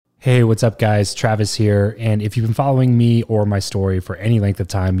Hey, what's up, guys? Travis here. And if you've been following me or my story for any length of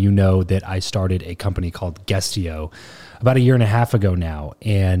time, you know that I started a company called Guestio about a year and a half ago now.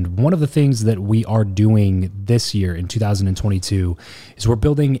 And one of the things that we are doing this year in 2022 is we're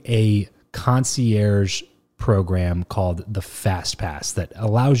building a concierge program called the Fast Pass that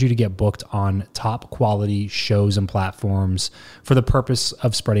allows you to get booked on top quality shows and platforms for the purpose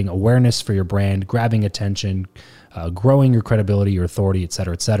of spreading awareness for your brand, grabbing attention, growing your credibility, your authority, et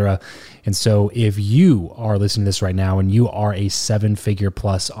cetera, et cetera. And so if you are listening to this right now and you are a 7-figure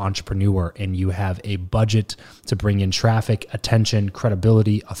plus entrepreneur and you have a budget to bring in traffic, attention,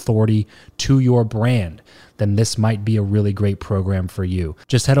 credibility, authority to your brand, then this might be a really great program for you.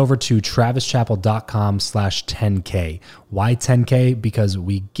 Just head over to travischappell.com/10K. Why 10K? Because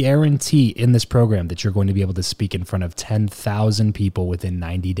we guarantee in this program that you're going to be able to speak in front of 10,000 people within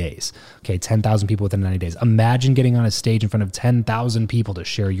 90 days. Okay, 10,000 people within 90 days. Imagine getting on a stage in front of 10,000 people to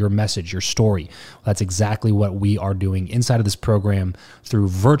share your message, your story. Well, that's exactly what we are doing inside of this program through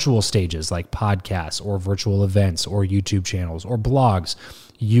virtual stages like podcasts or virtual events or YouTube channels or blogs.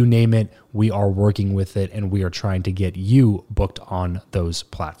 You name it, we are working with it, and we are trying to get you booked on those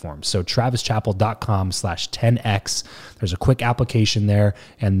platforms. So travischappell.com/10X. There's a quick application there,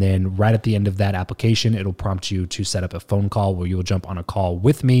 and then right at the end of that application, it'll prompt you to set up a phone call where you'll jump on a call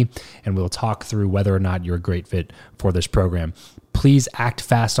with me, and we'll talk through whether or not you're a great fit for this program. Please act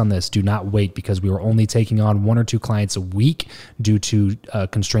fast on this. Do not wait, because we are only taking on 1 or 2 clients a week due to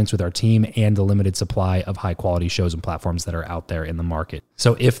constraints with our team and the limited supply of high quality shows and platforms that are out there in the market.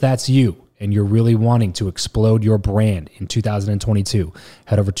 So if that's you and you're really wanting to explode your brand in 2022,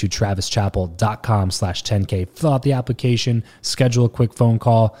 head over to travischappell.com/10K, fill out the application, schedule a quick phone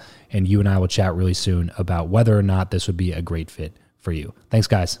call, and you and I will chat really soon about whether or not this would be a great fit for you. Thanks,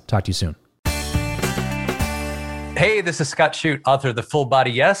 guys. Talk to you soon. Hey, this is Scott Shute, author of The Full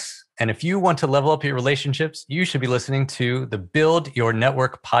Body Yes. And if you want to level up your relationships, you should be listening to the Build Your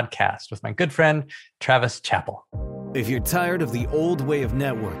Network podcast with my good friend, Travis Chappell. If you're tired of the old way of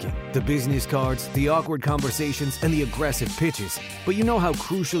networking, the business cards, the awkward conversations, and the aggressive pitches, but you know how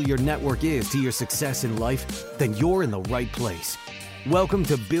crucial your network is to your success in life, then you're in the right place. Welcome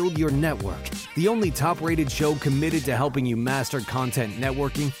to Build Your Network, the only top-rated show committed to helping you master content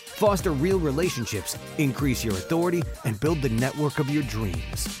networking, foster real relationships, increase your authority, and build the network of your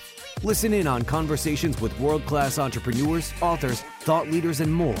dreams. Listen in on conversations with world-class entrepreneurs, authors, thought leaders,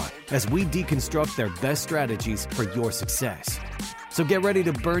 and more as we deconstruct their best strategies for your success. So get ready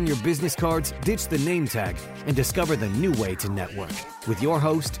to burn your business cards, ditch the name tag, and discover the new way to network with your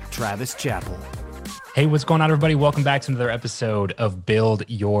host, Travis Chappell. Hey, what's going on, everybody? Welcome back to another episode of Build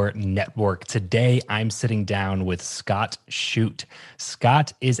Your Network. Today, I'm sitting down with Scott Shute.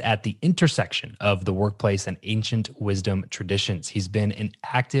 Scott is at the intersection of the workplace and ancient wisdom traditions. He's been an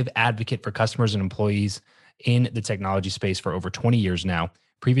active advocate for customers and employees in the technology space for over 20 years now.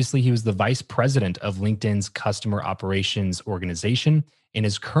 Previously, he was the vice president of LinkedIn's customer operations organization. In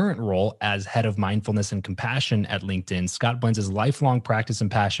his current role as head of mindfulness and compassion at LinkedIn, Scott blends his lifelong practice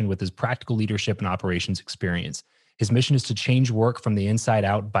and passion with his practical leadership and operations experience. His mission is to change work from the inside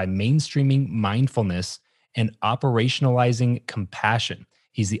out by mainstreaming mindfulness and operationalizing compassion.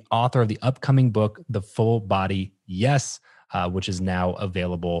 He's the author of the upcoming book, The Full Body Yes, which is now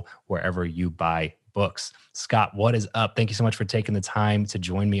available wherever you buy books. Scott, what is up? Thank you so much for taking the time to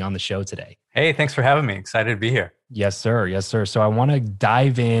join me on the show today. Hey, thanks for having me. Excited to be here. Yes, sir. Yes, sir. So I want to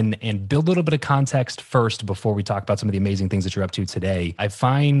dive in and build a little bit of context first before we talk about some of the amazing things that you're up to today. I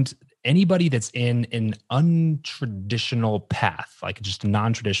find anybody that's in an untraditional path, like just a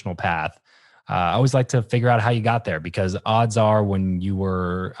non-traditional path, I always like to figure out how you got there, because odds are when you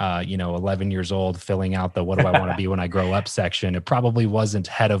were, 11 years old, filling out the "what do I want to be when I grow up" section, it probably wasn't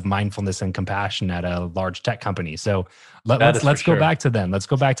head of mindfulness and compassion at a large tech company. So let's go back to then. Let's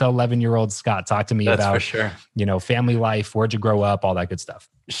go back to 11-year-old Scott. Talk to me about, family life. Where'd you grow up? All that good stuff.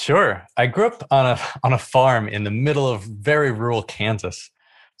 Sure. I grew up on a farm in the middle of very rural Kansas.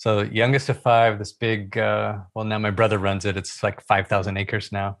 So youngest of 5, this big, now my brother runs it. It's like 5,000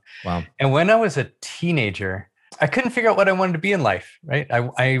 acres now. Wow. And when I was a teenager, I couldn't figure out what I wanted to be in life, right?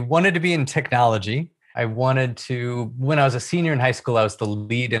 I wanted to be in technology. when I was a senior in high school, I was the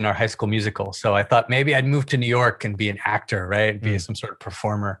lead in our high school musical. So I thought maybe I'd move to New York and be an actor, right? Be some sort of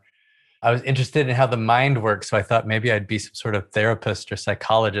performer. I was interested in how the mind works. So I thought maybe I'd be some sort of therapist or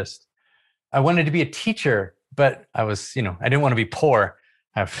psychologist. I wanted to be a teacher, but I didn't want to be poor.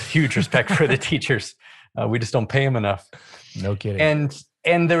 I have huge respect for the teachers. We just don't pay them enough. No kidding.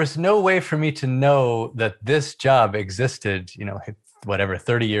 And there was no way for me to know that this job existed,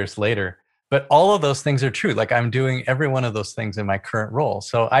 30 years later, But all of those things are true. Like I'm doing every one of those things in my current role.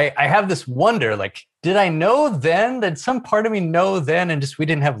 So I have this wonder, like, did I know then? Did some part of me know then and just we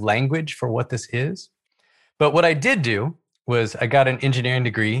didn't have language for what this is? But what I did do was I got an engineering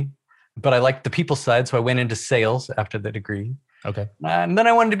degree, but I liked the people side. So I went into sales after the degree. Okay. And then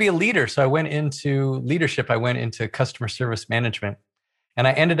I wanted to be a leader. So I went into leadership. I went into customer service management. And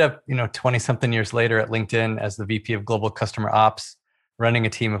I ended up, 20 something years later at LinkedIn as the VP of Global Customer Ops, running a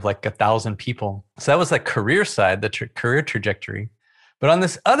team of like 1,000 people. So that was like career side, the career trajectory. But on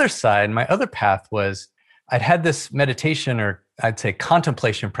this other side, my other path was I'd had this meditation, or I'd say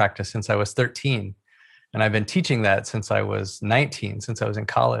contemplation practice, since I was 13. And I've been teaching that since I was 19, since I was in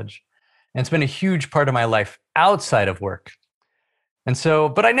college. And it's been a huge part of my life outside of work. And so,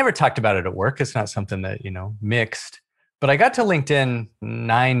 but I never talked about it at work. It's not something that, mixed. But I got to LinkedIn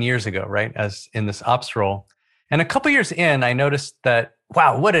 9 years ago, right, as in this ops role. And a couple years in, I noticed that,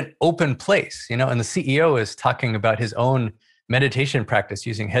 wow, what an open place, and the CEO is talking about his own meditation practice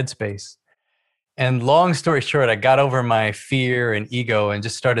using Headspace. And long story short, I got over my fear and ego and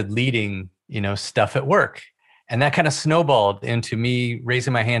just started leading, stuff at work. And that kind of snowballed into me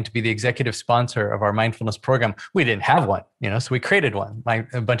raising my hand to be the executive sponsor of our mindfulness program. We didn't have one, so we created one.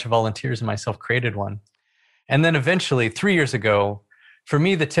 A bunch of volunteers and myself created one. And then eventually, 3 years ago, for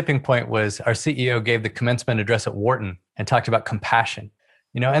me, the tipping point was our CEO gave the commencement address at Wharton and talked about compassion.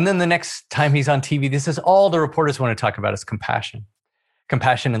 And then the next time he's on TV, this is all the reporters want to talk about is compassion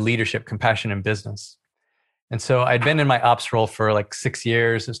in leadership, compassion in business. And so I'd been in my ops role for like 6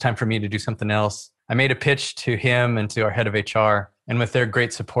 years. It was time for me to do something else. I made a pitch to him and to our head of HR, and with their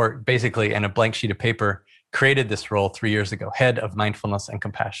great support, basically, and a blank sheet of paper, created this role 3 years ago, head of mindfulness and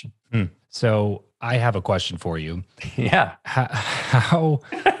compassion. So I have a question for you. Yeah. How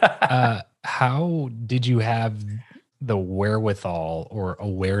did you have the wherewithal or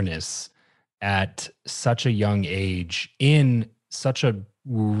awareness at such a young age in such a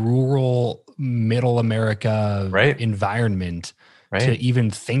rural middle America environment to even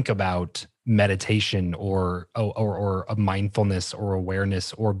think about meditation or a mindfulness or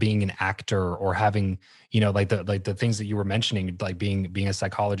awareness or being an actor or having, like the things that you were mentioning, like being a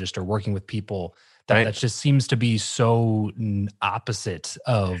psychologist or working with people? That just seems to be so opposite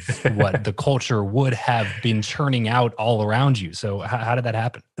of what the culture would have been churning out all around you. So how did that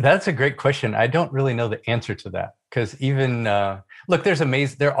happen? That's a great question. I don't really know the answer to that, because even look,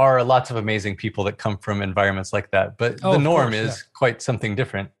 there are lots of amazing people that come from environments like that, but the norm is quite something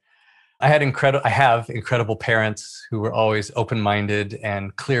different. I have incredible parents who were always open-minded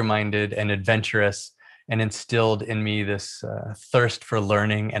and clear-minded and adventurous, and instilled in me this thirst for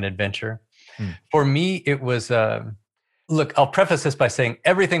learning and adventure. For me, it was, look, I'll preface this by saying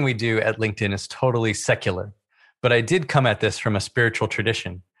everything we do at LinkedIn is totally secular, but I did come at this from a spiritual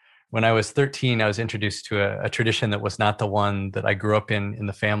tradition. When I was 13, I was introduced to a tradition that was not the one that I grew up in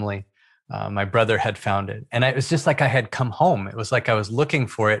the family. My brother had founded, and it was just like I had come home. It was like I was looking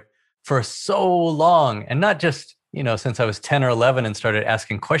for it for so long, and not just, since I was 10 or 11 and started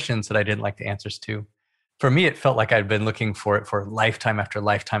asking questions that I didn't like the answers to. For me, it felt like I'd been looking for it for lifetime after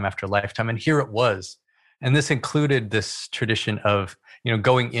lifetime after lifetime. And here it was. And this included this tradition of,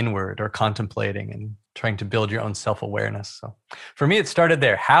 going inward or contemplating and trying to build your own self-awareness. So for me, it started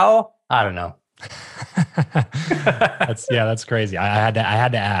there. How? I don't know. That's crazy. I had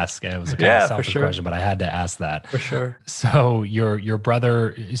to ask. It was a kind of selfish question, but I had to ask that. For sure. So your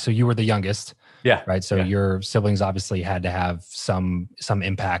brother, so you were the youngest. Yeah. Right. So your siblings obviously had to have some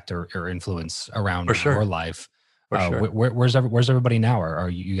impact or influence around your life. Where's everybody now? Are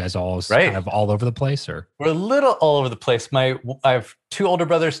you guys all kind of all over the place, or? We're a little all over the place. I have 2 older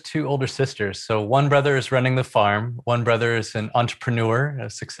brothers, 2 older sisters. So one brother is running the farm. One brother is an entrepreneur, a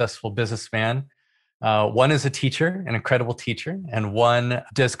successful businessman. One is a teacher, an incredible teacher, and one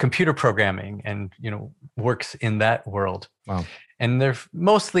does computer programming and, works in that world. Wow. And they're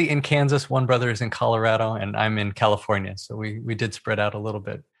mostly in Kansas. One brother is in Colorado, and I'm in California. So we did spread out a little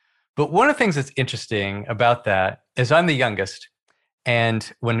bit. But one of the things that's interesting about that is I'm the youngest.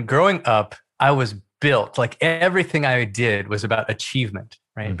 And when growing up, I was built, like everything I did was about achievement,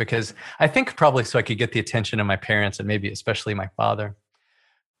 right? Because I think probably so I could get the attention of my parents and maybe especially my father.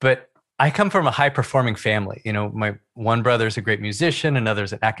 But I come from a high-performing family. My one brother is a great musician,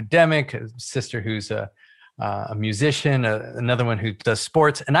 another's an academic, a sister who's a musician, another one who does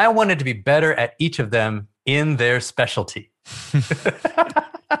sports, and I wanted to be better at each of them in their specialty.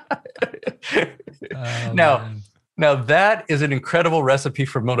 Now that is an incredible recipe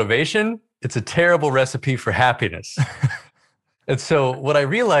for motivation. It's a terrible recipe for happiness. And so what I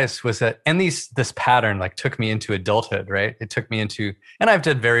realized was that, and this pattern like took me into adulthood, right? It took me into, and I've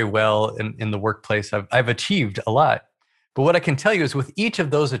done very well in the workplace. I've achieved a lot. But what I can tell you is with each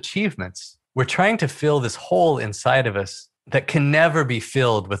of those achievements, we're trying to fill this hole inside of us that can never be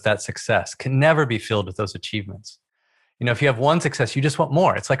filled with that success, can never be filled with those achievements. You know, if you have one success, you just want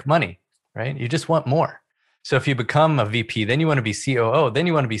more. It's like money, right? You just want more. So if you become a VP, then you want to be COO, then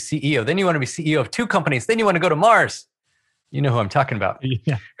you want to be CEO, then you want to be CEO of 2 companies, then you want to go to Mars. You know who I'm talking about.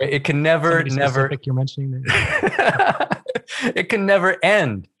 Yeah. It can never you're mentioning there. It can never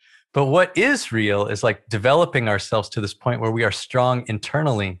end. But what is real is like developing ourselves to this point where we are strong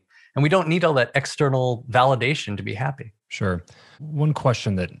internally and we don't need all that external validation to be happy. Sure. One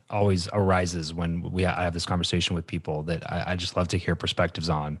question that always arises when I have this conversation with people that I just love to hear perspectives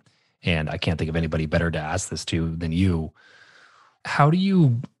on, and I can't think of anybody better to ask this to than you. How do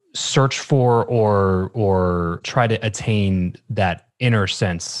you search for or try to attain that inner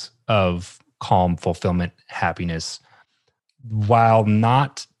sense of calm, fulfillment, happiness, while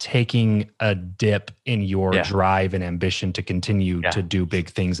not taking a dip in your drive and ambition to continue to do big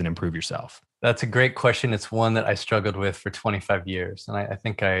things and improve yourself? That's a great question. It's one that I struggled with for 25 years. And I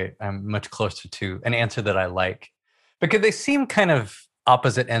think I'm much closer to an answer that I like, because they seem kind of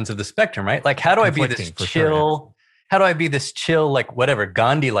opposite ends of the spectrum, right? Like, how do I be this chill, how do I be this chill, like whatever,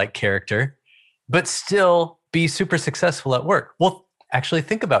 Gandhi-like character, but still be super successful at work? Well, actually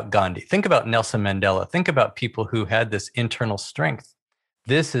think about Gandhi, think about Nelson Mandela, think about people who had this internal strength.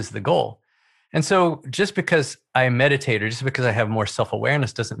 This is the goal. And so just because I meditate or just because I have more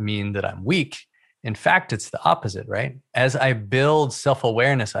self-awareness doesn't mean that I'm weak. In fact, it's the opposite, right? As I build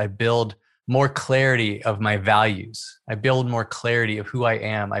self-awareness, I build more clarity of my values. I build more clarity of who I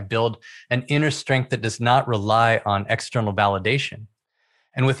am. I build an inner strength that does not rely on external validation.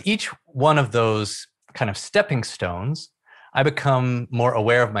 And with each one of those kind of stepping stones, I become more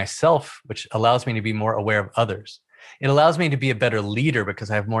aware of myself, which allows me to be more aware of others. It allows me to be a better leader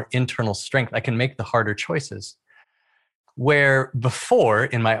because I have more internal strength. I can make the harder choices. Where before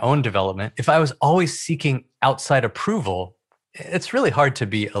in my own development, if I was always seeking outside approval, it's really hard to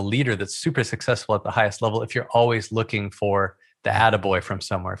be a leader that's super successful at the highest level if you're always looking for the attaboy from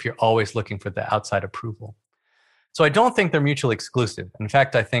somewhere, if you're always looking for the outside approval. So I don't think they're mutually exclusive. In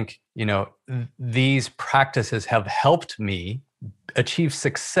fact, I think, these practices have helped me achieve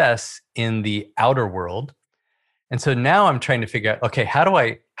success in the outer world. And so now I'm trying to figure out, okay, how do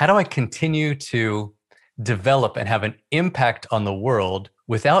I continue to develop and have an impact on the world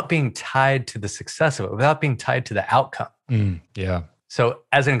without being tied to the success of it, without being tied to the outcome? Yeah. So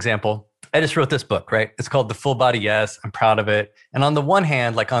as an example, I just wrote this book, right? It's called The Full Body Yes. I'm proud of it. And on the one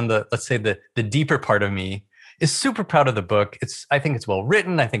hand, like on the, let's say the deeper part of me is super proud of the book. I think it's well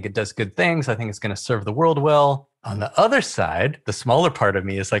written. I think it does good things. I think it's going to serve the world well. On the other side, the smaller part of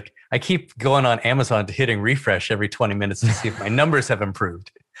me is like, I keep going on Amazon to hitting refresh every 20 minutes to see if my numbers have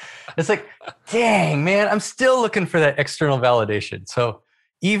improved. It's like, dang, man, I'm still looking for that external validation. So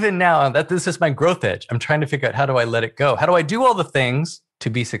even now that this is my growth edge, I'm trying to figure out, how do I let it go? How do I do all the things to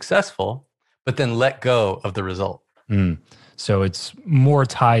be successful, but then let go of the result? So it's more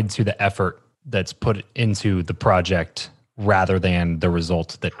tied to the effort that's put into the project rather than the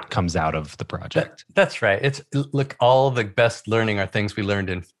result that comes out of the project. That's right. Look, all the best learning are things we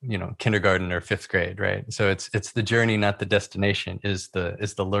learned in, kindergarten or 5th grade, right? So it's the journey, not the destination, is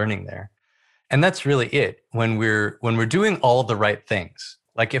the learning there. And that's really it. When we're doing all the right things,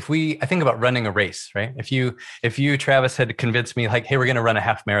 like I think about running a race, right? If you, Travis, had convinced me like, hey, we're going to run a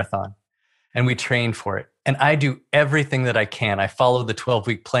half marathon, and we train for it, and I do everything that I can. I follow the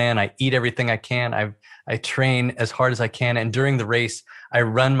 12-week plan. I eat everything I can. I train as hard as I can. And during the race, I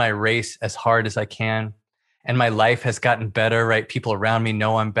run my race as hard as I can. And my life has gotten better, right? People around me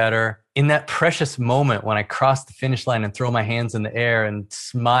know I'm better. In that precious moment when I cross the finish line and throw my hands in the air and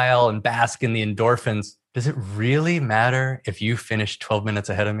smile and bask in the endorphins, does it really matter if you finish 12 minutes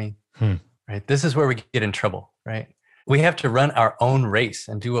ahead of me? Right? This is where we get in trouble, right? We have to run our own race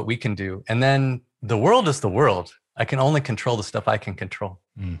and do what we can do. And then the world is the world. I can only control the stuff I can control.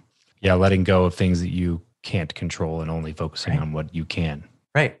 Yeah, letting go of things that you can't control and only focusing on what you can.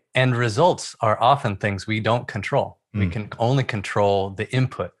 Right. And results are often things we don't control. We can only control the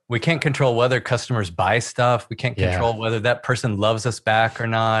input. We can't control whether customers buy stuff. We can't control whether that person loves us back or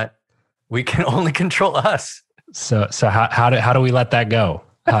not. We can only control us. So how do we let that go?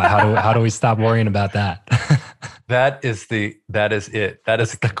 How do we stop worrying about that? That is it. That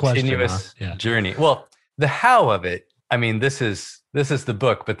is a continuous journey. Well, the how of it, I mean, this is the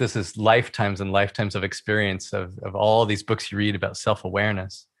book, but this is lifetimes and lifetimes of experience of all these books you read about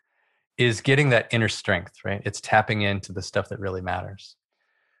self-awareness, is getting that inner strength, right? It's tapping into the stuff that really matters.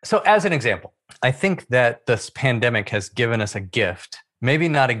 So as an example, I think that this pandemic has given us a gift, maybe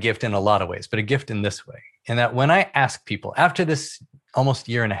not a gift in a lot of ways, but a gift in this way. And that when I ask people after this almost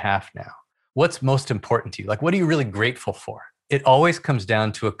year and a half now, what's most important to you? Like, what are you really grateful for? It always comes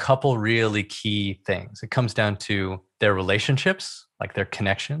down to a couple really key things. It comes down to their relationships, like their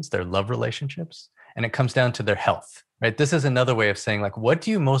connections, their love relationships, and it comes down to their health, right? This is another way of saying, like, what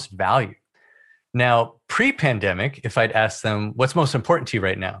do you most value? Now, pre-pandemic, if I'd ask them, what's most important to you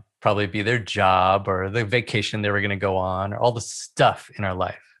right now? Probably be their job or the vacation they were going to go on or all the stuff in our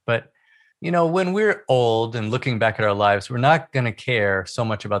life. But, when we're old and looking back at our lives, we're not going to care so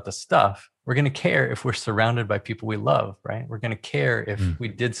much about the stuff. We're going to care if we're surrounded by people we love, right? We're going to care if we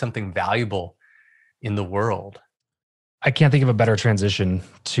did something valuable in the world. I can't think of a better transition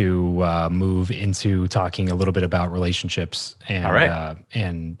to move into talking a little bit about relationships and All right.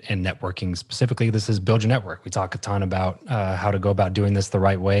 And networking specifically. This is Build Your Network. We talk a ton about how to go about doing this the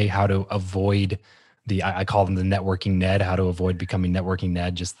right way, how to avoid I call them the networking Ned, how to avoid becoming networking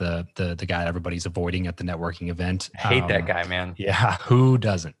Ned, just the guy everybody's avoiding at the networking event. I hate that guy, man. Yeah, who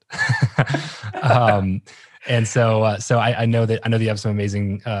doesn't? And so I know that you have some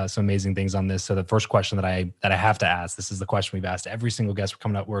amazing things on this. So the first question that I have to ask, this is the question we've asked every single guest. We're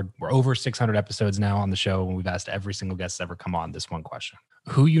coming up. We're over 600 episodes now on the show, and we've asked every single guest that's ever come on this one question: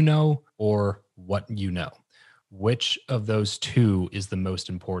 who you know or what you know. Which of those two is the most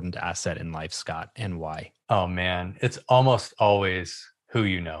important asset in life, Scott, and why? Oh man, it's almost always who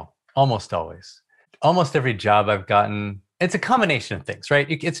you know. Almost always. Almost every job I've gotten, it's a combination of things, right?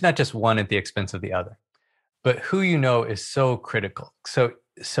 It's not just one at the expense of the other. But who you know is so critical. So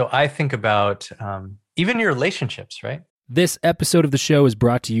I think about even your relationships, right? This episode of the show is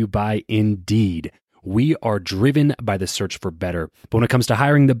brought to you by Indeed. We are driven by the search for better. But when it comes to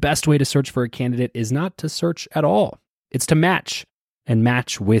hiring, the best way to search for a candidate is not to search at all. It's to match and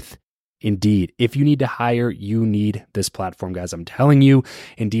match with Indeed. If you need to hire, you need this platform, guys. I'm telling you,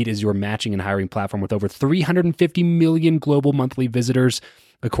 Indeed is your matching and hiring platform with over 350 million global monthly visitors,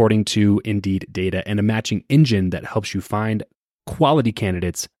 according to Indeed data, and a matching engine that helps you find quality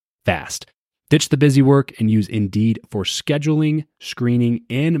candidates fast. Ditch the busy work and use Indeed for scheduling, screening,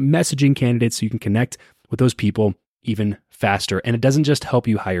 and messaging candidates so you can connect with those people even faster. And it doesn't just help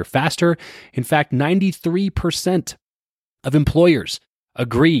you hire faster. In fact, 93% of employers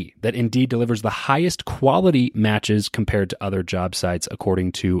agree that Indeed delivers the highest quality matches compared to other job sites,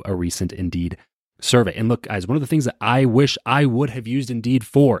 according to a recent Indeed survey. And look, guys, one of the things that I wish I would have used Indeed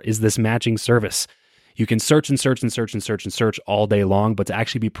for is this matching service. You can search and search and search and search and search all day long, but to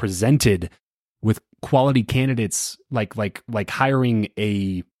actually be presented with quality candidates, like hiring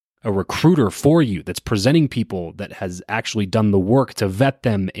a recruiter for you that's presenting people that has actually done the work to vet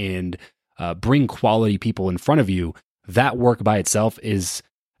them and bring quality people in front of you, that work by itself is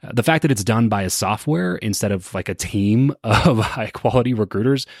the fact that it's done by a software instead of like a team of high quality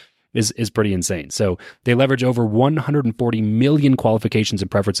recruiters is pretty insane. So they leverage over 140 million qualifications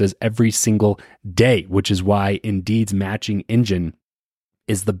and preferences every single day, which is why Indeed's matching engine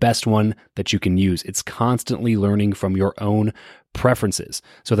is the best one that you can use. It's constantly learning from your own preferences.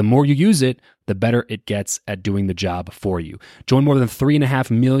 So the more you use it, the better it gets at doing the job for you. Join more than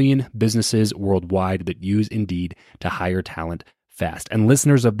 3.5 million businesses worldwide that use Indeed to hire talent fast. And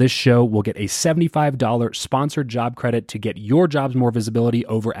listeners of this show will get a $75 sponsored job credit to get your jobs more visibility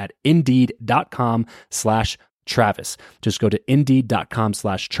over at Indeed.com/Travis. Just go to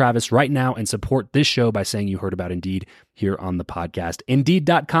Indeed.com/Travis right now and support this show by saying you heard about Indeed here on the podcast.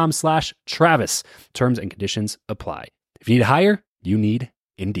 Indeed.com/Travis. Terms and conditions apply. If you need to hire, you need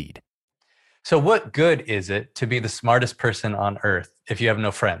Indeed. So what good is it to be the smartest person on earth if you have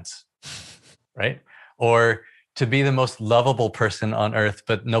no friends, right? Or to be the most lovable person on earth,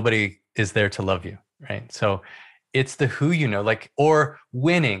 but nobody is there to love you, right? So it's the who you know, like, or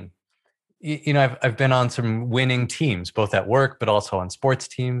winning. You know, I've been on some winning teams, both at work, but also on sports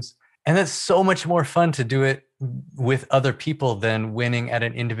teams. And it's so much more fun to do it with other people than winning at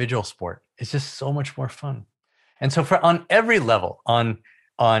an individual sport. It's just so much more fun. And so on every level, on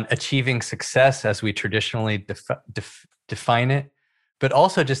achieving success as we traditionally define it, but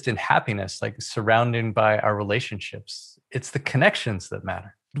also just in happiness, like surrounded by our relationships, it's the connections that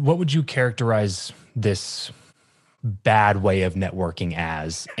matter. What would you characterize this bad way of networking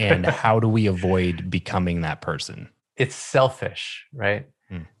as, and how do we avoid becoming that person? It's selfish, right?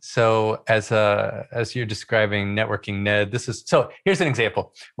 So as you're describing networking, Ned, so here's an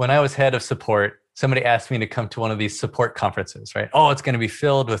example. When I was head of support, somebody asked me to come to one of these support conferences, right? Oh, it's going to be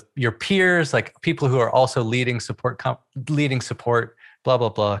filled with your peers, like people who are also leading support blah, blah,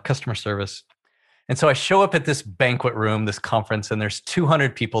 blah, customer service. And so I show up at this banquet room, this conference, and there's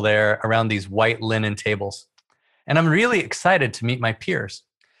 200 people there around these white linen tables. And I'm really excited to meet my peers.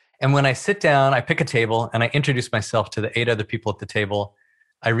 And when I sit down, I pick a table and I introduce myself to the 8 other people at the table.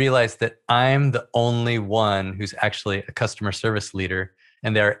 I realize that I'm the only one who's actually a customer service leader.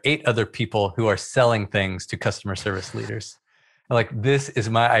 And there are 8 other people who are selling things to customer service leaders. I'm like, this is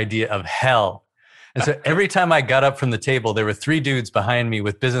my idea of hell. And so every time I got up from the table, there were 3 dudes behind me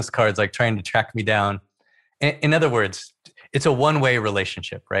with business cards, like trying to track me down. In other words, it's a one-way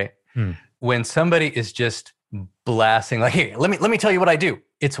relationship, right? When somebody is just blasting, like, hey, let me tell you what I do.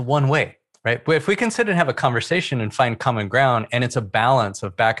 It's one way, right? But if we can sit and have a conversation and find common ground, and it's a balance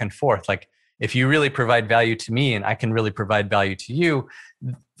of back and forth, like if you really provide value to me and I can really provide value to you,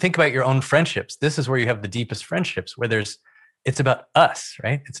 think about your own friendships. This is where you have the deepest friendships, where it's about us,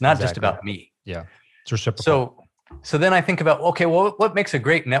 right? It's not just about me. Yeah. It's reciprocal. So then I think about, okay, well, what makes a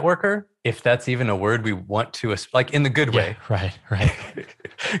great networker? If that's even a word we want to, like in the good way. Right.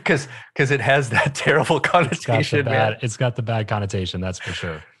 Because it has that terrible connotation. It's got the bad connotation, that's for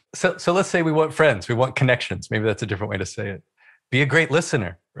sure. So let's say we want friends, we want connections. Maybe that's a different way to say it. Be a great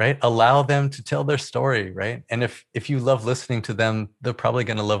listener, right? Allow them to tell their story, right? And if you love listening to them, they're probably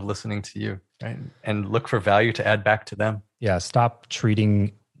going to love listening to you, right? And look for value to add back to them. Yeah, stop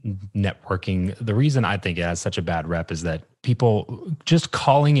treating networking. The reason I think it has such a bad rep is that people just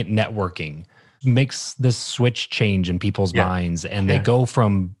calling it networking makes this switch change in people's minds, and they go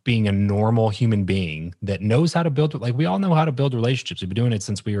from being a normal human being that knows how to build, like we all know how to build relationships. We've been doing it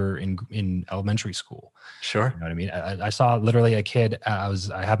since we were in elementary school. Sure. You know what I mean? I saw literally a kid. I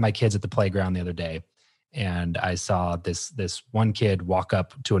had my kids at the playground the other day, and I saw this one kid walk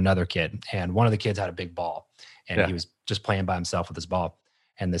up to another kid, and one of the kids had a big ball, and he was just playing by himself with his ball.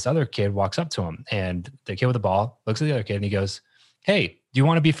 And this other kid walks up to him, and the kid with the ball looks at the other kid and he goes, "Hey, do you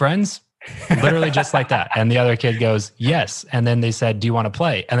want to be friends?" Literally just like that. And the other kid goes, "Yes." And then they said, "Do you want to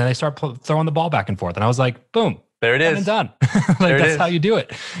play?" And then they start throwing the ball back and forth. And I was like, boom, there it is. And done. Like that's how you do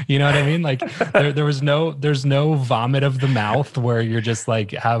it. You know what I mean? Like there's no vomit of the mouth where you're just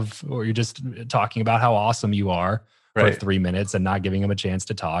or you're just talking about how awesome you are for 3 minutes and not giving them a chance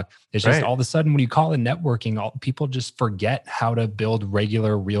to talk. It's just all of a sudden when you call it networking, people just forget how to build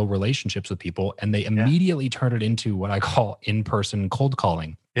regular, real relationships with people. And they immediately turn it into what I call in-person cold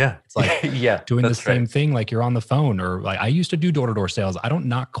calling. Yeah. It's like doing the same thing, like you're on the phone, or like I used to do door-to-door sales. I don't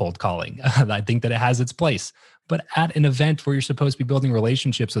knock cold calling. I think that it has its place. But at an event where you're supposed to be building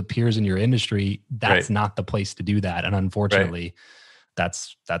relationships with peers in your industry, that's not the place to do that. And unfortunately,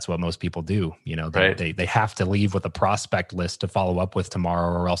 that's what most people do. You know, they have to leave with a prospect list to follow up with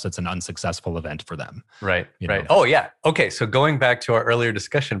tomorrow, or else it's an unsuccessful event for them. Right. Oh yeah. Okay. So going back to our earlier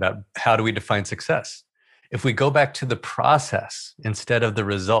discussion about how do we define success? If we go back to the process instead of the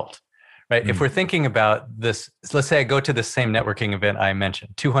result, right? If we're thinking about this, let's say I go to the same networking event I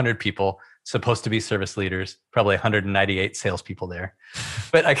mentioned, 200 people, supposed to be service leaders, probably 198 salespeople there.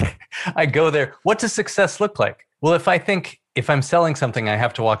 But I go there. What does success look like? Well, if I'm selling something, I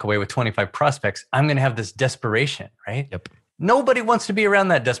have to walk away with 25 prospects, I'm going to have this desperation, right? Yep. Nobody wants to be around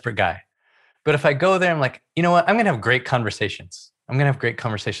that desperate guy. But if I go there, I'm like, you know what? I'm going to have great conversations. I'm going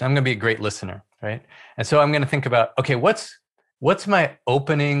to be a great listener, right? And so I'm going to think about, okay, what's my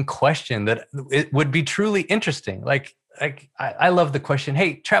opening question that it would be truly interesting? Like I love the question,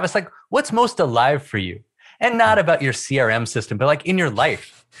 hey, Travis, like what's most alive for you? And not about your CRM system, but like in your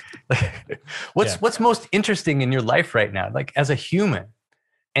life. What's most interesting in your life right now, like as a human?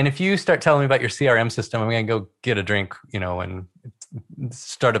 And if you start telling me about your CRM system, I'm going to go get a drink, and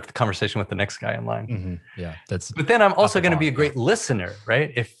start up the conversation with the next guy in line. Mm-hmm. Yeah, but then I'm also going to be a great listener,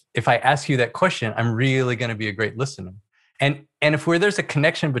 right? If I ask you that question, I'm really going to be a great listener. And if there's a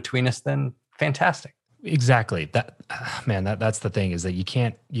connection between us, then fantastic. Exactly. That's the thing, is that you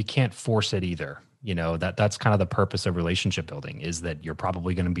can't force it either. You know, that's kind of the purpose of relationship building, is that you're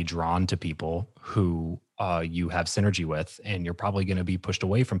probably going to be drawn to people who you have synergy with, and you're probably going to be pushed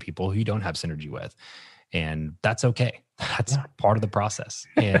away from people who you don't have synergy with. And that's okay. That's part of the process.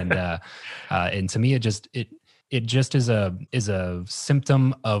 And and to me, it just is a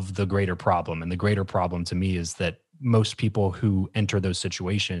symptom of the greater problem. And the greater problem to me is that most people who enter those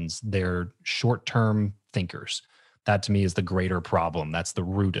situations, they're short-term thinkers. That to me is the greater problem. That's the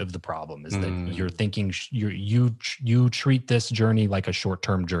root of the problem, is that you're thinking, you treat this journey like a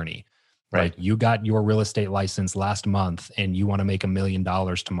short-term journey. Right. Like you got your real estate license last month and you want to make $1 million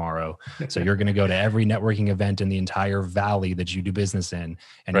tomorrow. So you're going to go to every networking event in the entire valley that you do business in.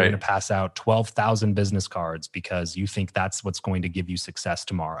 And you're going to pass out 12,000 business cards because you think that's what's going to give you success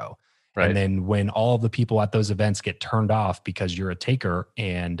tomorrow. Right. And then when all the people at those events get turned off because you're a taker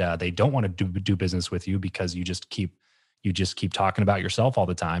and they don't want to do business with you because you just keep talking about yourself all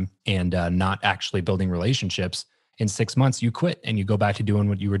the time and not actually building relationships, in 6 months you quit and you go back to doing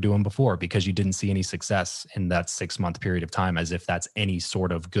what you were doing before because you didn't see any success in that 6-month period of time, as if that's any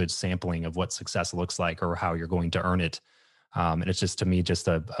sort of good sampling of what success looks like or how you're going to earn it. And it's just, to me, just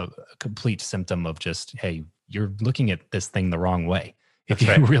a complete symptom of just, hey, you're looking at this thing the wrong way. If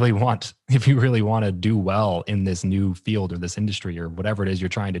you really want to do well in this new field or this industry or whatever it is you're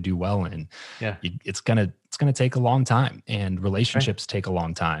trying to do well in, it's gonna take a long time, and relationships take a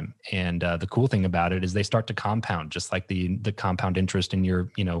long time. And the cool thing about it is they start to compound, just like the compound interest in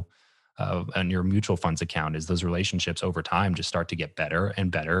your on your mutual funds account. Is those relationships over time just start to get better and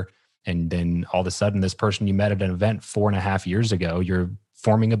better, and then all of a sudden, this person you met at an event 4.5 years ago, you're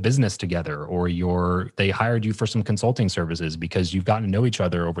forming a business together, or they hired you for some consulting services because you've gotten to know each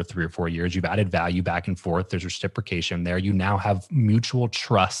other over 3 or 4 years. You've added value back and forth. There's reciprocation there. You now have mutual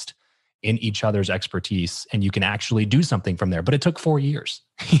trust in each other's expertise, and you can actually do something from there. But it took 4 years.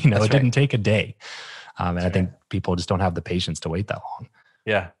 It didn't take a day. And I think people just don't have the patience to wait that long.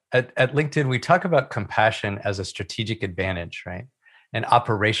 Yeah. At LinkedIn, we talk about compassion as a strategic advantage, right? And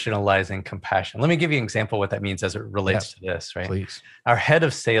operationalizing compassion. Let me give you an example of what that means as it relates to this, right? Please. Our head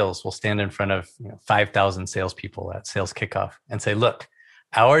of sales will stand in front of 5,000 salespeople at sales kickoff and say, look,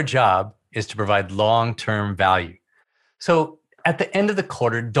 our job is to provide long-term value. So at the end of the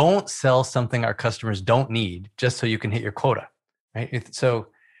quarter, don't sell something our customers don't need just so you can hit your quota, right? So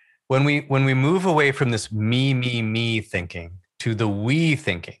when we move away from this me thinking to the we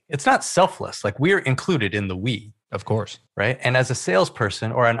thinking, it's not selfless. Like, we're included in the we. Of course. Right. And as a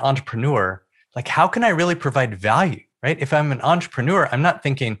salesperson or an entrepreneur, like, how can I really provide value? Right. If I'm an entrepreneur, I'm not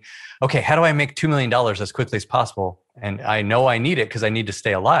thinking, okay, how do I make $2 million as quickly as possible? And I know I need it because I need to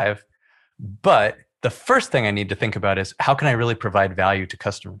stay alive. But the first thing I need to think about is, how can I really provide value to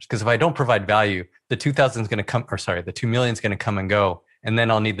customers? Because if I don't provide value, the 2,000 is going to come, the 2 million is going to come and go. And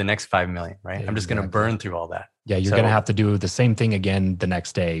then I'll need the next 5 million, right? Yeah, I'm just going to burn through all that. Yeah, you're going to have to do the same thing again the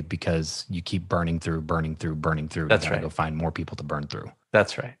next day because you keep burning through. That's right. Go find more people to burn through.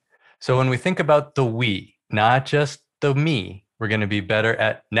 That's right. So when we think about the we, not just the me, we're going to be better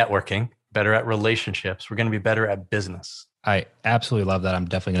at networking, better at relationships. We're going to be better at business. I absolutely love that. I'm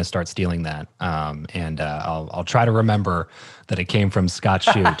definitely going to start stealing that. And I'll try to remember that it came from Scott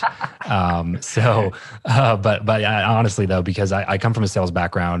Shute. But honestly though, because I come from a sales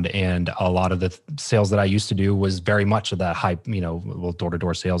background, and a lot of the sales that I used to do was very much of the high,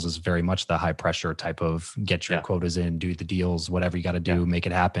 door-to-door sales is very much the high pressure type of get your quotas in, do the deals, whatever you got to do, make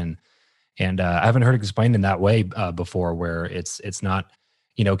it happen. And I haven't heard it explained in that way before, where it's not,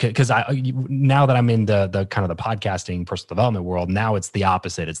 because now that I'm in the kind of the podcasting, personal development world, now it's the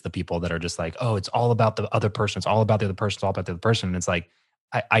opposite. It's the people that are just like, oh, it's all about the other person. It's all about the other person. It's all about the other person. And it's like,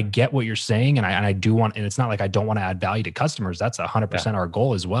 I get what you're saying. And I do want, and it's not like I don't want to add value to customers. That's 100% our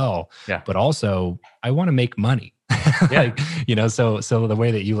goal as well. Yeah. But also I want to make money. So the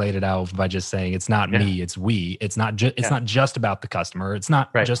way that you laid it out by just saying it's not me, it's we, it's not just about the customer. It's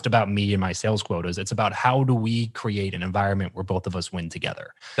not just about me and my sales quotas. It's about how do we create an environment where both of us win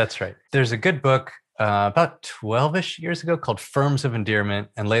together. That's right. There's a good book about 12-ish years ago called Firms of Endearment.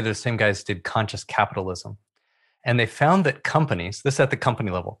 And later the same guys did Conscious Capitalism. And they found that companies, this at the company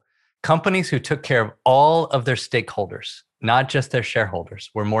level, companies who took care of all of their stakeholders, not just their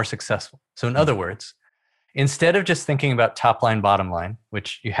shareholders, were more successful. So in other words, instead of just thinking about top line, bottom line,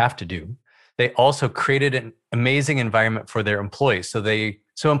 which you have to do, they also created an amazing environment for their employees.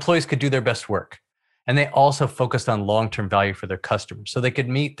 So employees could do their best work. And they also focused on long-term value for their customers. So they could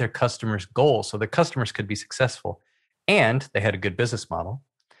meet their customers' goals. So the customers could be successful. And they had a good business model.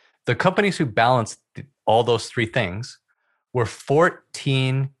 The companies who balanced all those three things were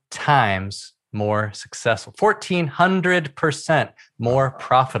 14 times more successful, 1,400% more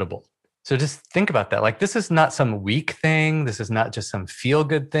profitable. So just think about that. Like, this is not some weak thing. This is not just some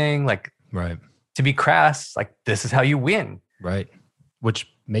feel-good thing. Like, right. To be crass, like, this is how you win. Right.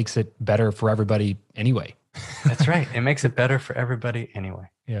 Which makes it better for everybody anyway. That's right. It makes it better for everybody anyway.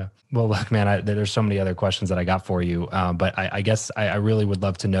 Yeah. Well, look, man, there's so many other questions that I got for you. But I guess I really would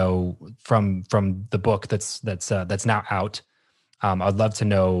love to know from the book that's now out. I'd love to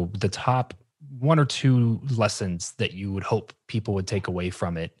know the top 1 or 2 lessons that you would hope people would take away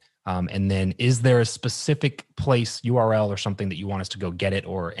from it. And then is there a specific place, URL or something that you want us to go get it,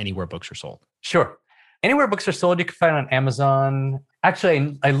 or anywhere books are sold? Sure. Anywhere books are sold, you can find it on Amazon.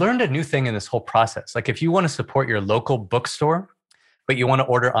 Actually, I learned a new thing in this whole process. Like, if you want to support your local bookstore, but you want to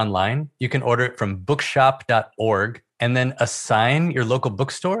order online, you can order it from bookshop.org, and then assign your local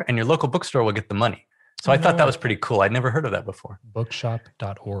bookstore, and your local bookstore will get the money. So I thought that was pretty cool. I'd never heard of that before.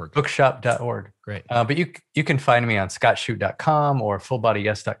 Bookshop.org. Bookshop.org. Great. But you can find me on scottshoot.com or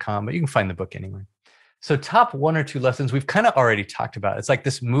fullbodyyes.com, but you can find the book anywhere. So top 1 or 2 lessons we've kind of already talked about. It's like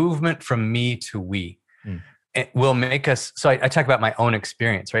this movement from me to we. It will make us, so I talk about my own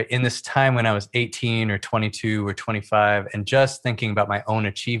experience, right? In this time when I was 18 or 22 or 25 and just thinking about my own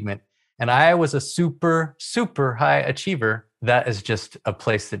achievement. And I was a super, super high achiever. That is just a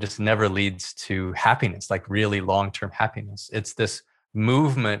place that just never leads to happiness, like really long-term happiness. It's this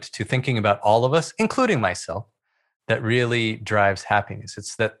movement to thinking about all of us, including myself, that really drives happiness.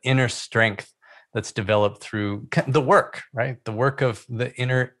 It's that inner strength that's developed through the work, right? The work of the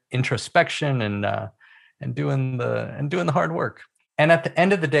inner introspection and doing the hard work. And at the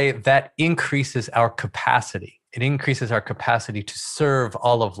end of the day, that increases our capacity. It increases our capacity to serve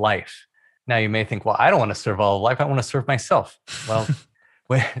all of life. Now you may think, well, I don't want to serve all of life. I want to serve myself. Well,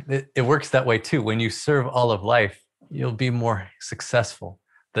 it works that way too. When you serve all of life, you'll be more successful.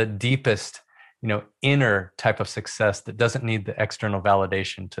 The deepest, inner type of success that doesn't need the external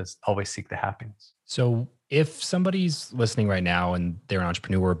validation to always seek the happiness. So if somebody's listening right now and they're an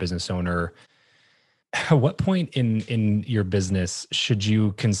entrepreneur or business owner, at what point in your business should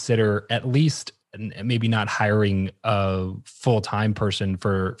you consider at least, maybe not hiring a full-time person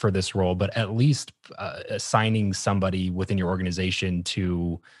for this role, but at least assigning somebody within your organization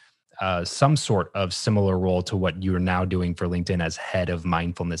to some sort of similar role to what you are now doing for LinkedIn as head of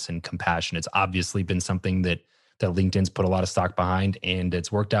mindfulness and compassion? It's obviously been something that LinkedIn's put a lot of stock behind, and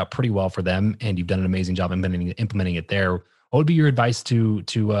it's worked out pretty well for them. And you've done an amazing job implementing it there. What would be your advice to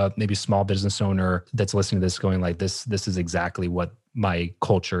maybe a small business owner that's listening to this going like, this is exactly what my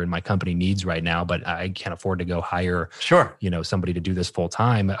culture and my company needs right now, but I can't afford to go hire somebody to do this full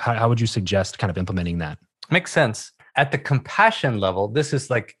time. How would you suggest kind of implementing that? Makes sense. At the compassion level, this is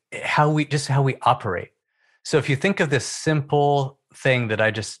like how we operate. So if you think of this simple thing that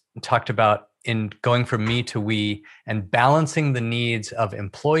I just talked about in going from me to we and balancing the needs of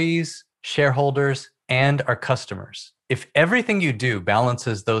employees, shareholders, and our customers. If everything you do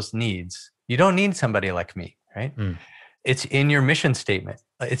balances those needs, you don't need somebody like me, right? It's in your mission statement.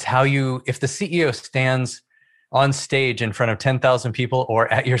 It's how if the CEO stands on stage in front of 10,000 people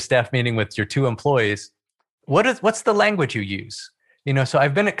or at your staff meeting with your 2 employees, what's the language you use? So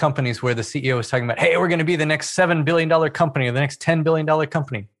I've been at companies where the CEO is talking about, hey, we're going to be the next $7 billion company or the next $10 billion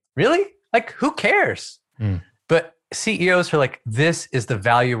company. Really? Like, who cares? But CEOs are like, this is the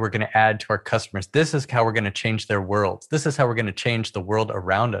value we're going to add to our customers. This is how we're going to change their worlds. This is how we're going to change the world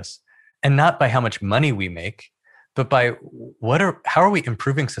around us. And not by how much money we make, but by how are we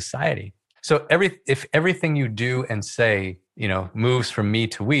improving society? So if everything you do and say, moves from me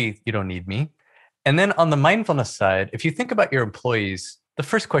to we, you don't need me. And then on the mindfulness side, if you think about your employees, the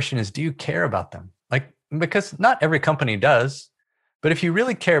first question is, do you care about them? Because not every company does, but if you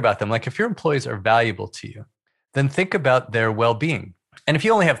really care about them, like if your employees are valuable to you, then think about their well-being. And if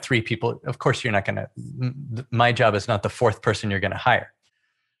you only have 3 people, of course, you're not going to, my job is not the 4th person you're going to hire.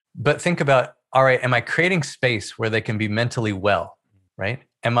 But think about, all right, am I creating space where they can be mentally well, right?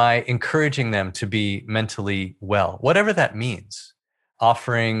 Am I encouraging them to be mentally well? Whatever that means,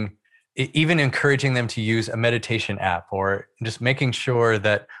 even encouraging them to use a meditation app or just making sure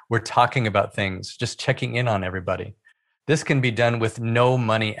that we're talking about things, just checking in on everybody. This can be done with no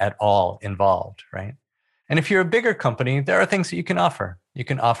money at all involved, right? And if you're a bigger company, there are things that you can offer. You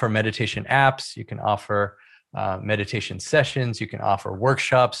can offer meditation apps. You can offer meditation sessions. You can offer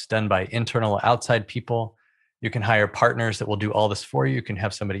workshops done by internal or outside people. You can hire partners that will do all this for you. You can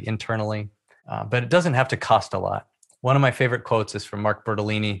have somebody internally, but it doesn't have to cost a lot. One of my favorite quotes is from Mark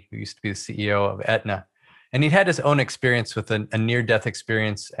Bertolini, who used to be the CEO of Aetna. And he'd had his own experience with a near-death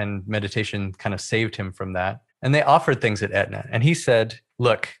experience, and meditation kind of saved him from that. And they offered things at Aetna. And he said,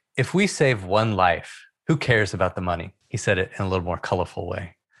 look, if we save 1 life, who cares about the money? He said it in a little more colorful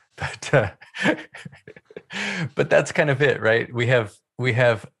way. But that's kind of it, right? We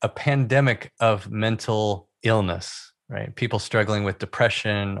have a pandemic of mental illness, right? People struggling with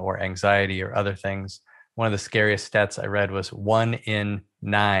depression or anxiety or other things. One of the scariest stats I read was 1 in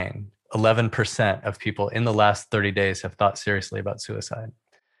 9, 11% of people in the last 30 days have thought seriously about suicide.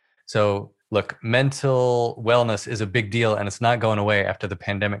 So look, mental wellness is a big deal, and it's not going away after the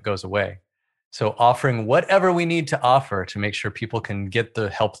pandemic goes away. So offering whatever we need to offer to make sure people can get the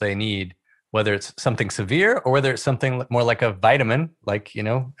help they need, whether it's something severe or whether it's something more like a vitamin, like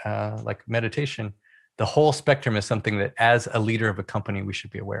meditation, the whole spectrum is something that as a leader of a company, we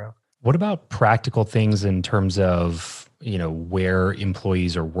should be aware of. What about practical things in terms of, where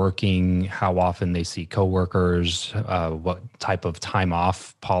employees are working, how often they see coworkers, what type of time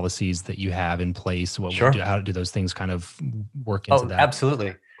off policies that you have in place? Sure. How do those things kind of work into that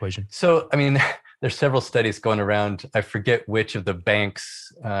absolutely. equation? So, there's several studies going around. I forget which of the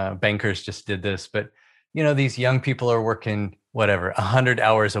bankers just did this, but these young people are working 100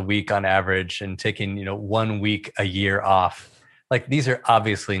 hours a week on average and taking 1 week a year off. Like, these are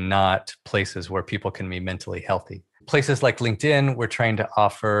obviously not places where people can be mentally healthy. Places like LinkedIn, we're trying to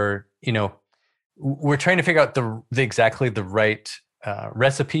offer, we're trying to figure out exactly the right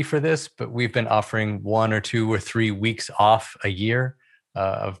recipe for this, but we've been offering 1 or 2 or 3 weeks off a year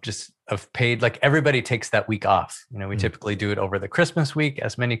of paid. Like, everybody takes that week off. We typically do it over the Christmas week,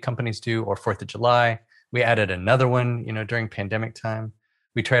 as many companies do, or 4th of July. We added another one, during pandemic time.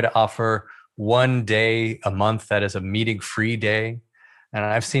 We try to offer 1 day a month that is a meeting-free day. And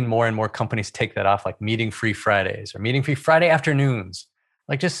I've seen more and more companies take that off, like meeting-free Fridays or meeting-free Friday afternoons,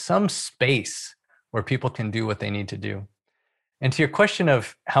 like just some space where people can do what they need to do. And to your question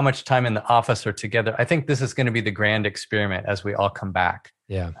of how much time in the office or together, I think this is going to be the grand experiment as we all come back.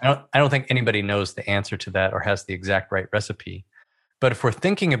 Yeah. I don't think anybody knows the answer to that or has the exact right recipe. But if we're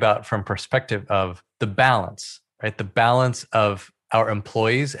thinking about from perspective of the balance, right? The balance of our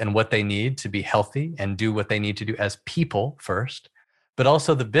employees and what they need to be healthy and do what they need to do as people first, but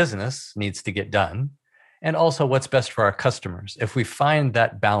also the business needs to get done, and also what's best for our customers. If we find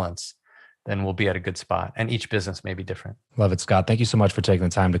that balance, then we'll be at a good spot, and each business may be different. Love it, Scott. Thank you so much for taking the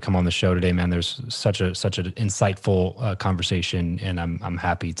time to come on the show today, man. There's such an insightful conversation, and I'm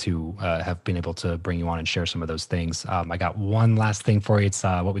happy to have been able to bring you on and share some of those things. I got one last thing for you. It's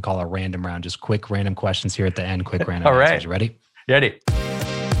what we call a random round, just quick random questions here at the end, quick random All right. answers. You ready? Ready.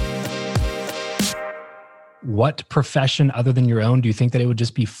 What profession other than your own do you think that it would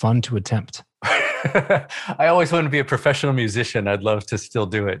just be fun to attempt? I always wanted to be a professional musician. I'd love to still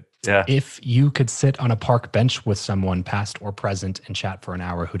do it. Yeah. If you could sit on a park bench with someone, past or present, and chat for an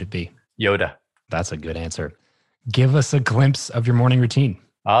hour, who'd it be? Yoda. That's a good answer. Give us a glimpse of your morning routine.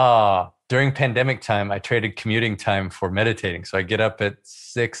 During pandemic time, I traded commuting time for meditating. So I get up at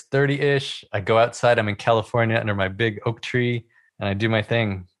 6:30-ish. I go outside. I'm in California under my big oak tree, and I do my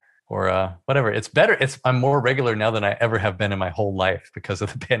thing. Or whatever. It's better. I'm more regular now than I ever have been in my whole life because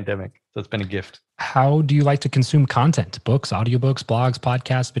of the pandemic. So it's been a gift. How do you like to consume content? Books, audiobooks, blogs,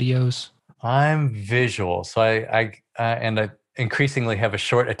 podcasts, videos? I'm visual. So I increasingly have a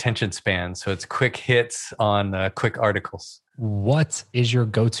short attention span. So it's quick hits on quick articles. What is your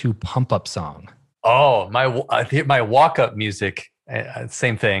go-to pump-up song? Oh, my walk-up music,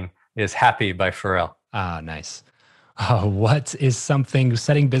 same thing, is Happy by Pharrell. Nice. What is something,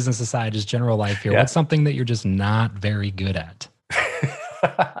 setting business aside, just general life here, what's something that you're just not very good at?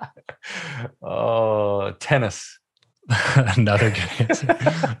 Tennis. Another good answer.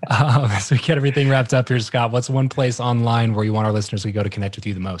 So we get everything wrapped up here, Scott. What's one place online where you want our listeners to go to connect with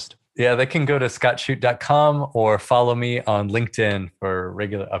you the most? Yeah, they can go to scottshoot.com or follow me on LinkedIn for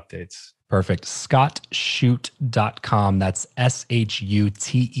regular updates. Perfect. scottshoot.com. That's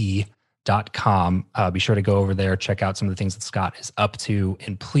SHUTE.com. Be sure to go over there, check out some of the things that Scott is up to.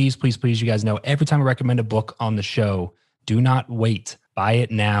 And please, please, please, you guys know, every time I recommend a book on the show, do not wait. Buy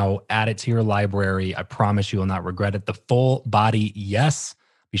it now, add it to your library. I promise you will not regret it. The Full Body Yes.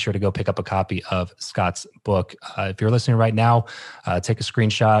 Be sure to go pick up a copy of Scott's book. If you're listening right now, take a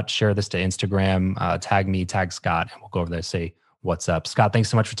screenshot, share this to Instagram, tag me, tag Scott, and we'll go over there and say what's up. Scott, thanks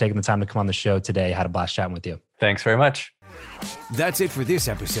so much for taking the time to come on the show today. I had a blast chatting with you. Thanks very much. That's it for this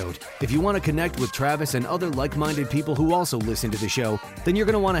episode. If you want to connect with Travis and other like-minded people who also listen to the show, then you're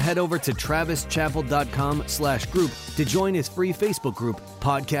going to want to head over to travischappell.com/group to join his free Facebook group,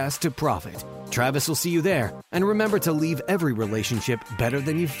 Podcast to Profit. Travis will see you there. And remember to leave every relationship better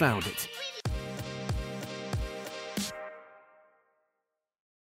than you found it.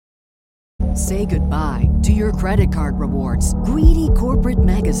 Say goodbye to your credit card rewards. Greedy corporate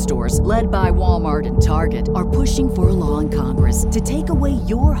mega stores, led by Walmart and Target, are pushing for a law in Congress to take away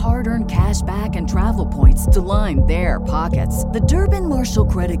your hard-earned cash back and travel points to line their pockets. The Durbin-Marshall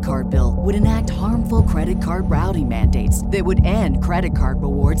credit card bill would enact harmful credit card routing mandates that would end credit card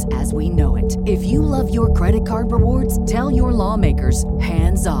rewards as we know it. If you love your credit card rewards, tell your lawmakers,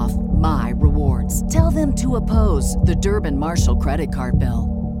 hands off my rewards. Tell them to oppose the Durbin-Marshall credit card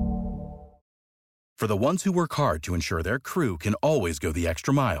bill. For the ones who work hard to ensure their crew can always go the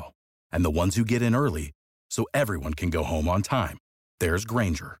extra mile, and the ones who get in early so everyone can go home on time, there's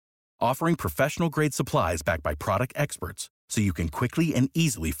Grainger, offering professional-grade supplies backed by product experts so you can quickly and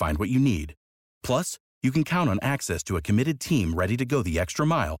easily find what you need. Plus, you can count on access to a committed team ready to go the extra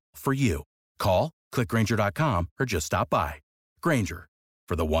mile for you. Call, click Grainger.com, or just stop by. Grainger,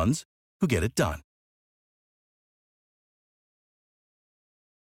 for the ones who get it done.